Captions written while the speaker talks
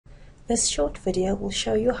This short video will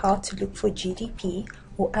show you how to look for GDP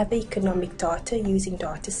or other economic data using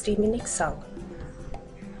DataStream in Excel.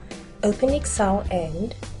 Open Excel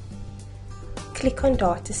and click on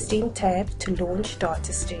DataStream tab to launch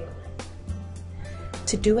DataStream.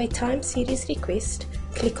 To do a time series request,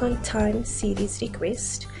 click on Time Series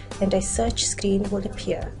Request and a search screen will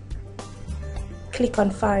appear. Click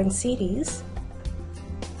on Find Series.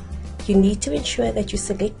 You need to ensure that you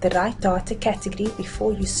select the right data category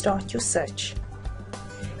before you start your search.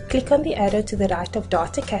 Click on the arrow to the right of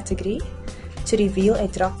Data Category to reveal a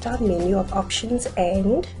drop-down menu of options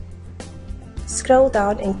and scroll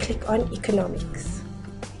down and click on Economics.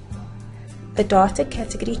 The data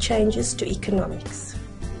category changes to Economics.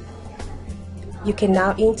 You can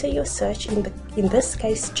now enter your search, in this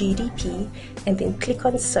case GDP, and then click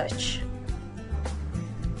on Search.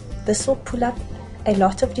 This will pull up a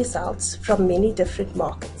lot of results from many different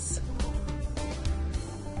markets.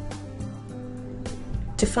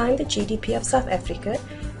 To find the GDP of South Africa,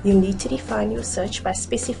 you need to define your search by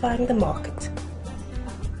specifying the market.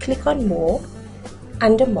 Click on More,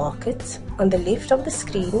 under Market, on the left of the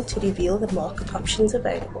screen to reveal the market options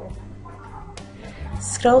available.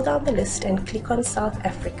 Scroll down the list and click on South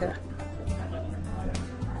Africa.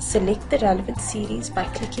 Select the relevant series by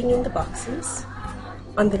clicking in the boxes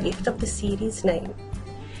on the left of the series name.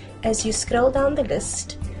 As you scroll down the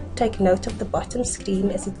list, take note of the bottom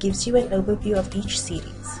screen as it gives you an overview of each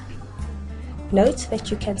series. Note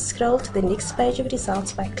that you can scroll to the next page of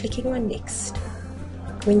results by clicking on Next.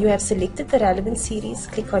 When you have selected the relevant series,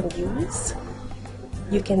 click on Use.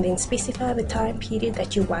 You can then specify the time period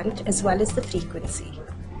that you want as well as the frequency.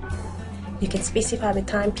 You can specify the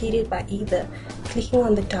time period by either clicking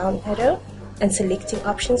on the down arrow and selecting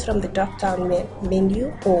options from the drop-down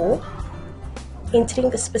menu, or entering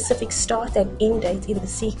the specific start and end date in the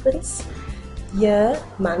sequence, year,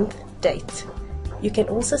 month, date. You can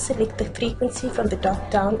also select the frequency from the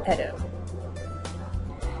drop-down arrow.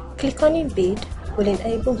 Click on Embed will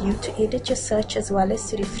enable you to edit your search as well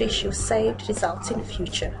as to refresh your saved results in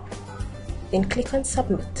future. Then click on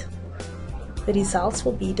Submit. The results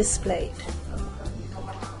will be displayed.